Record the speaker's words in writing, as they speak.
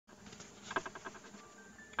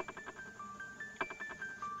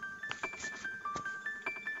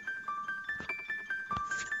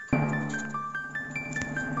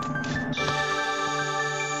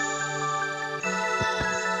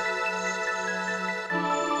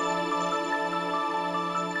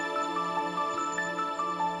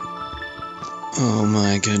Oh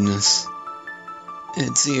my goodness.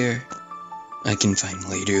 It's here. I can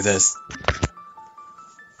finally do this.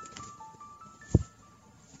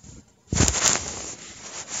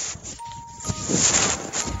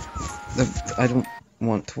 I don't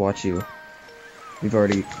want to watch you. We've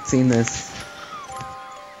already seen this.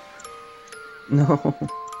 No.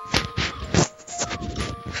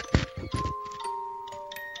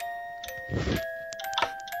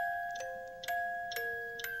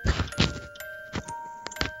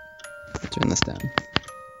 Turn this down.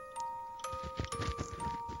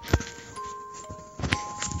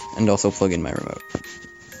 And also plug in my remote.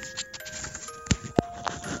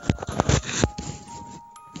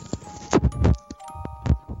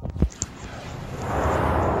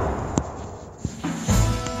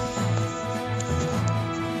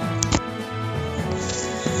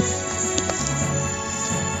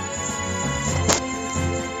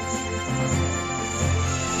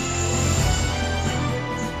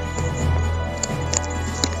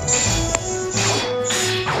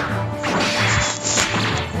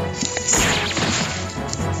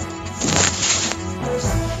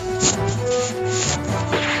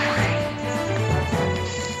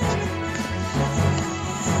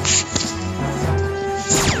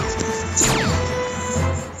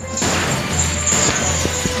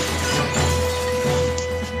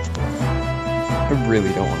 I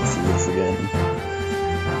really don't want to see this again.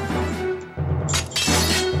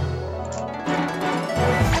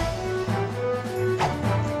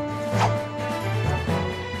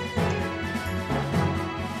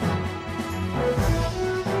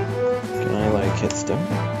 Can I, like, hit start?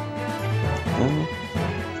 No?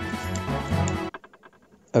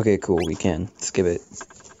 Okay, cool, we can. Skip it.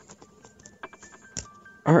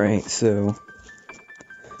 Alright, so...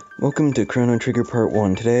 welcome to Chrono Trigger Part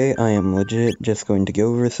 1. Today, I am legit just going to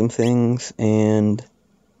go over some things, and...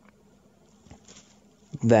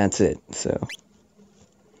 that's it, so...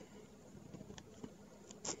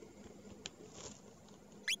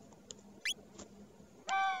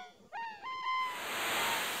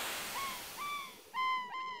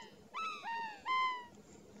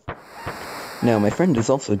 now, my friend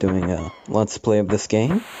is also doing a Let's Play of this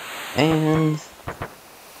game, and...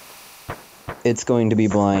 it's going to be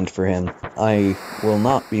blind for him. I will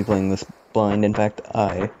not be playing this blind. In fact,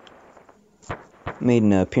 I made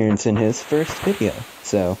an appearance in his first video,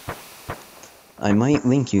 so I might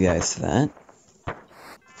link you guys to that.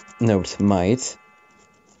 Note, might.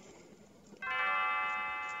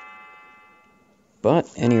 But,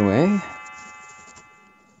 anyway...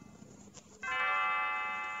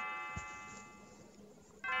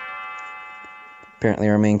 apparently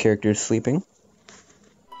our main character is sleeping.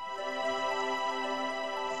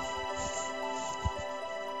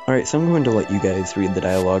 Alright, so I'm going to let you guys read the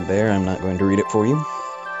dialogue there. I'm not going to read it for you.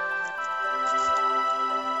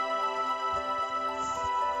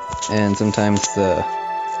 And sometimes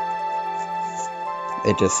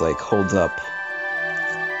it just, like, holds up.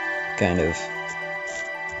 Kind of.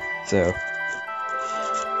 So,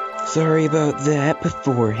 sorry about that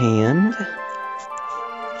beforehand.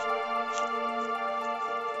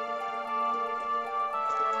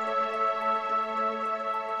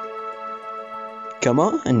 Come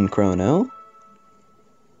on, Chrono.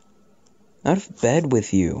 Out of bed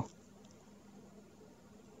with you.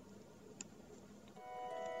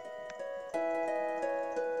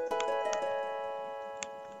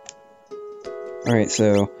 Alright,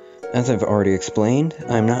 so, as I've already explained,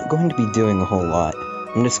 I'm not going to be doing a whole lot.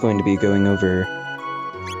 I'm just going to be going over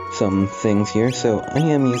some things here. So, I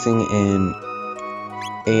am using an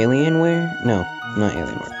Alienware? No, not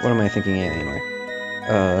Alienware. What am I thinking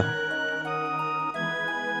Alienware?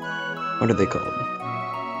 What are they called?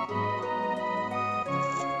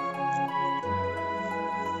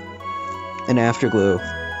 An Afterglow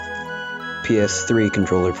PS3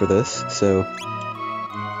 controller for this, so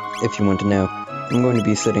if you want to know, I'm going to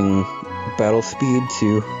be setting battle speed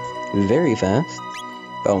to very fast,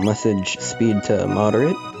 battle message speed to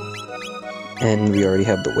moderate, and we already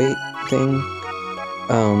have the weight thing.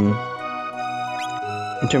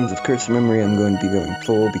 In terms of cursor memory, I'm going to be going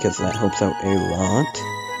full because that helps out a lot.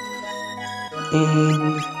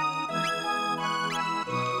 And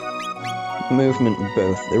movement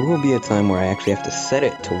both. There will be a time where I actually have to set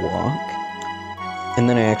it to walk, and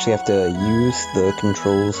then I actually have to use the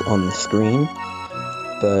controls on the screen,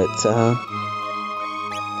 but on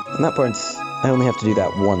that part, I only have to do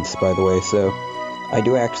that once, by the way, so I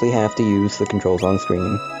do actually have to use the controls on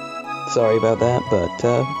screen. Sorry about that, but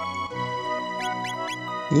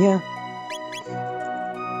yeah.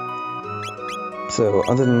 So,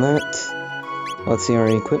 other than that, let's see our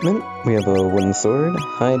equipment. We have a wooden sword,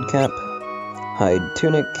 hide cap, hide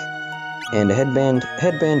tunic, and a headband.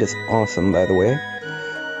 Headband is awesome, by the way,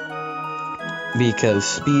 because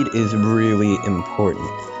speed is really important.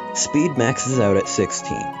 Speed maxes out at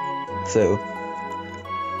 16. So,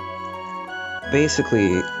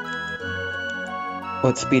 basically,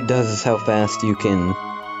 what speed does is how fast you can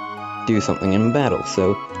do something in battle.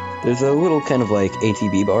 So, there's a little kind of like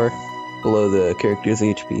ATB bar below the character's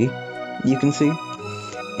HP you can see,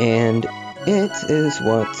 and it is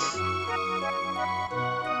what...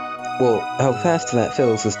 Well, how fast that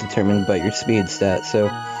fills is determined by your speed stat, so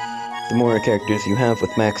the more characters you have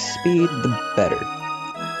with max speed, the better.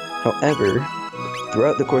 However,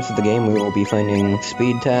 throughout the course of the game, we will be finding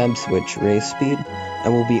speed tabs, which raise speed. I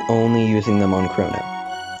will be only using them on Chrono,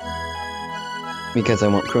 because I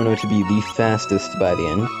want Chrono to be the fastest by the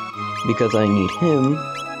end, because I need him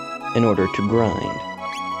in order to grind.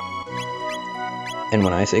 And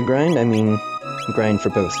when I say grind, I mean grind for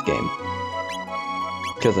post-game.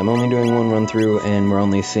 Because I'm only doing one run-through, and we're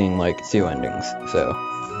only seeing, like, 2 endings. So,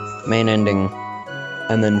 main ending,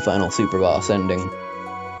 and then final super boss ending.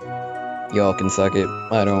 Y'all can suck it.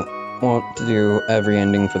 I don't want to do every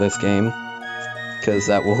ending for this game, because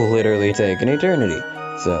that will literally take an eternity.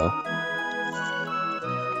 So,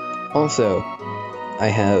 also,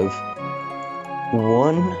 I have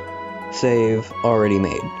one save already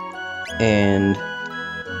made, and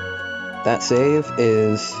that save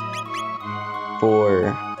is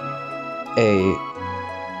for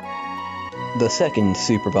the second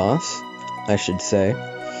super boss, I should say,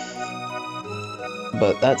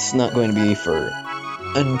 but that's not going to be for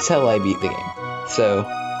until I beat the game, so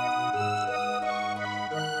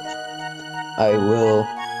I will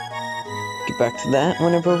get back to that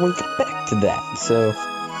whenever we get back to that. So,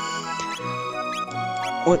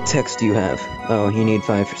 what text do you have? Oh, you need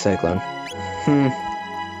 5 for Cyclone.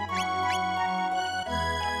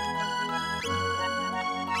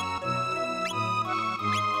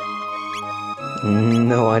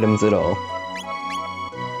 No items at all.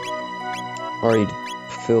 Already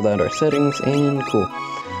filled out our settings, and cool.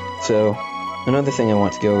 So, another thing I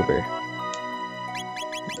want to go over.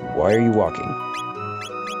 Why are you walking?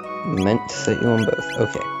 Meant to set you on both.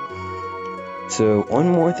 Okay. So, one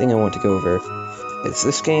more thing I want to go over is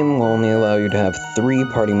this game will only allow you to have 3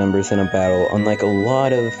 party members in a battle, unlike a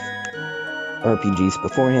lot of RPGs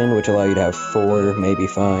beforehand, which allow you to have 4, maybe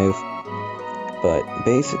 5. But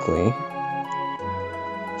basically,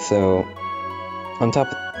 so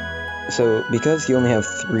because you only have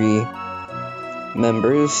 3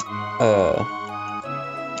 members,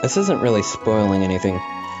 this isn't really spoiling anything,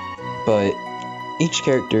 but each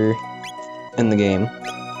character in the game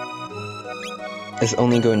is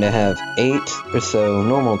only going to have 8 or so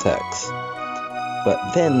normal techs,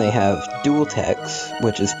 but then they have dual techs,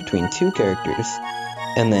 which is between 2 characters,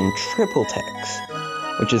 and then triple techs,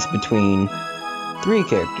 which is between 3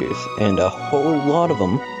 characters, and a whole lot of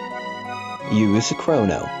them use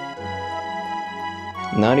Chrono.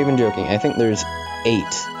 Not even joking, I think there's 8.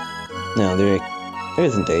 No, there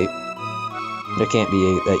isn't 8. There can't be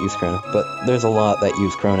 8 that use Chrono, but there's a lot that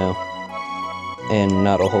use Chrono, and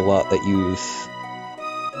not a whole lot that use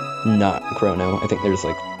not Chrono. I think there's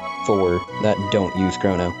like 4 that don't use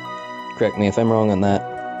Chrono. Correct me if I'm wrong on that.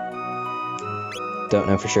 Don't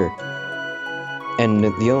know for sure. And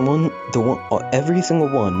the only every single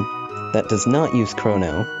one that does not use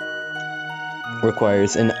Chrono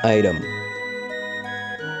requires an item.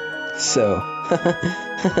 So,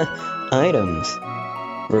 items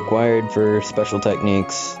required for special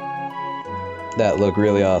techniques that look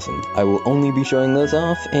really awesome. I will only be showing those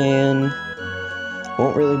off, and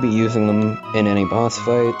won't really be using them in any boss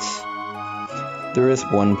fights. There is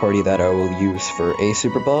one party that I will use for a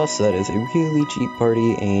super boss that is a really cheap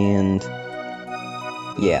party, and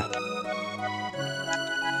yeah.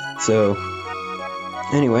 So,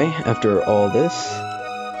 anyway, after all this,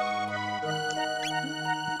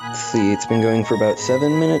 let's see, it's been going for about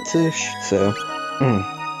 7 minutes-ish, so,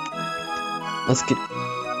 let's get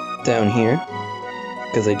down here,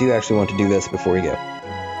 because I do actually want to do this before we go.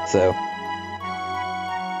 So,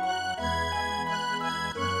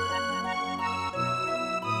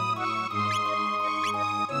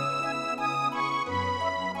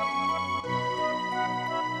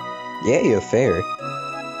 yeah, you're fair.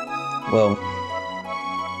 Well,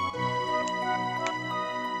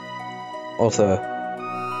 also,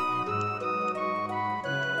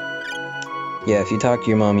 yeah, if you talk to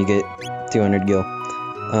your mom, you get 200 gil.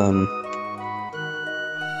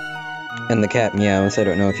 And the cat meows. I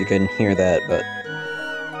don't know if you can hear that, but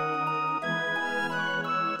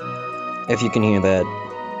if you can hear that,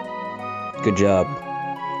 good job.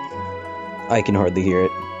 I can hardly hear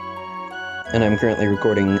it. and I'm currently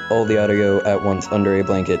recording all the audio at once under a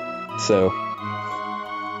blanket, so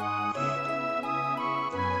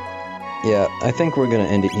yeah, I think we're gonna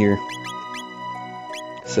end it here.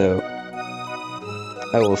 So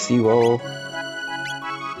I will see you all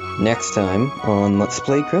next time on Let's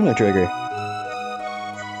Play Chrono Trigger.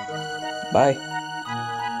 Bye.